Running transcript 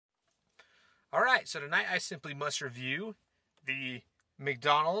Alright, so tonight I simply must review the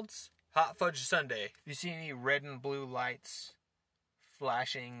McDonald's Hot Fudge Sundae. If you see any red and blue lights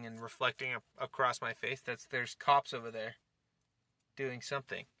flashing and reflecting across my face, there's cops over there doing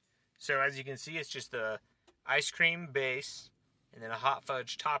something. So as you can see, it's just a ice cream base and then a hot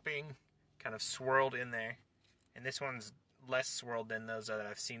fudge topping kind of swirled in there. And this one's less swirled than those that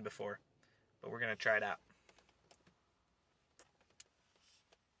I've seen before. But we're going to try it out.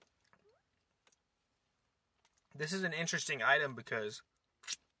 This is an interesting item because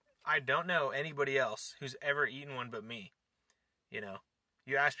I don't know anybody else who's ever eaten one but me. You know,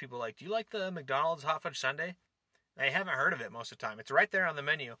 you ask people like, do you like the McDonald's Hot Fudge Sundae? They haven't heard of it most of the time. It's right there on the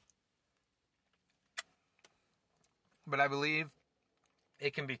menu. But I believe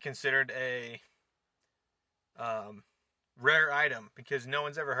it can be considered a rare item because no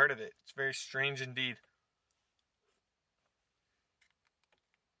one's ever heard of it. It's very strange indeed.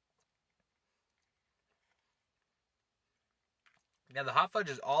 Now the hot fudge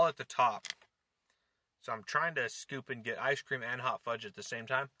is all at the top. So I'm trying to scoop and get ice cream and hot fudge at the same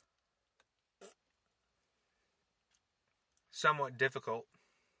time. Somewhat difficult.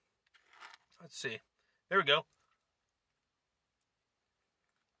 Let's see. There we go.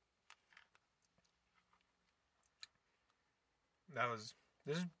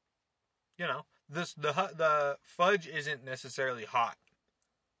 This is, you know, the fudge isn't necessarily hot.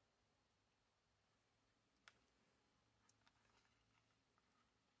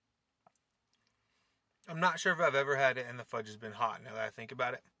 I'm not sure if I've ever had it and the fudge has been hot now that I think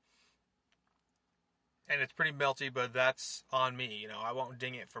about it. And it's pretty melty, but that's on me, you know. I won't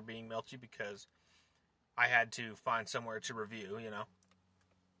ding it for being melty because I had to find somewhere to review, you know.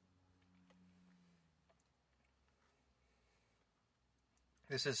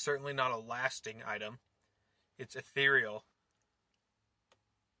 This is certainly not a lasting item. It's ethereal.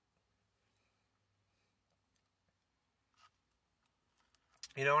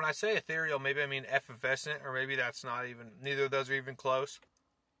 You know, when I say ethereal, maybe I mean effervescent, or maybe that's not even, neither of those are even close.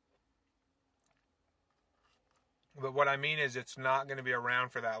 But what I mean is it's not going to be around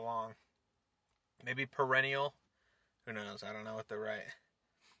for that long. Maybe perennial. Who knows? I don't know what they're right.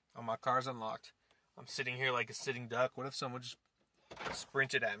 Oh, my car's unlocked. I'm sitting here like a sitting duck. What if someone just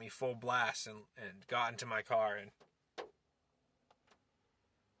sprinted at me full blast and got into my car and...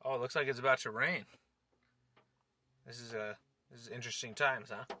 Oh, it looks like it's about to rain. This is interesting times,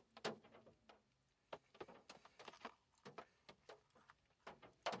 huh?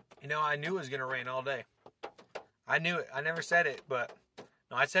 You know, I knew it was going to rain all day. I knew it. I never said it, but...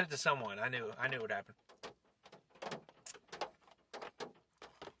 No, I said it to someone. I knew it would happen.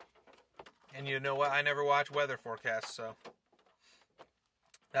 And you know what? I never watch weather forecasts, so...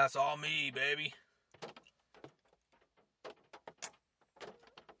 That's all me, baby.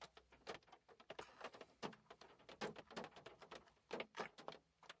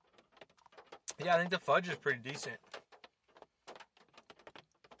 Yeah, I think the fudge is pretty decent.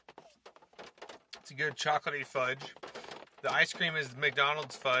 It's a good chocolatey fudge. The ice cream is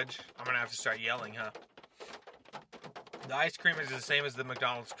McDonald's fudge. I'm going to have to start yelling, huh? The ice cream is the same as the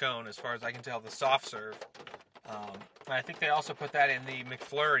McDonald's cone, as far as I can tell, the soft serve. And I think they also put that in the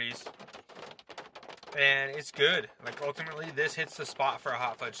McFlurries. And it's good. Like, ultimately, this hits the spot for a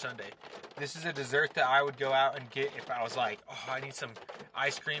hot fudge sundae. This is a dessert that I would go out and get if I was like, oh, I need some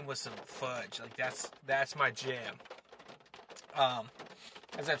ice cream with some fudge. Like, that's my jam.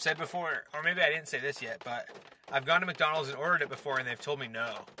 As I've said before, or maybe I didn't say this yet, but I've gone to McDonald's and ordered it before, and they've told me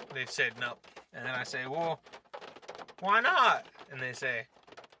no. They've said no. And then I say, well, why not? And they say,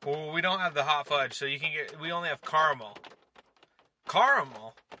 well, we don't have the hot fudge, so we only have caramel.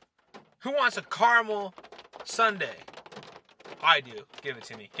 Caramel? Who wants a caramel sundae? I do. Give it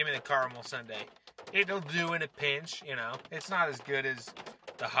to me. Give me the caramel sundae. It'll do in a pinch, you know. It's not as good as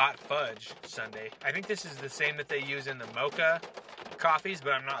the hot fudge sundae. I think this is the same that they use in the mocha coffees,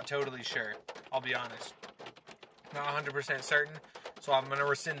 but I'm not totally sure. I'll be honest. Not 100% certain, so I'm going to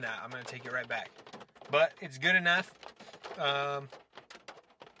rescind that. I'm going to take it right back. But it's good enough.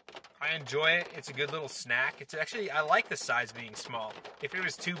 I enjoy it. It's a good little snack. It's actually, I like the size being small. If it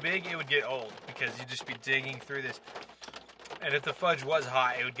was too big, it would get old because you'd just be digging through this. And if the fudge was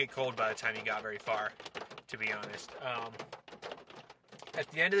hot, it would get cold by the time you got very far, to be honest. At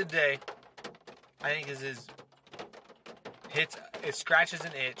the end of the day, I think it scratches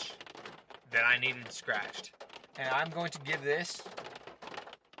an itch that I needed scratched. And I'm going to give this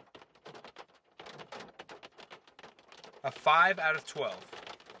a 5 out of 12.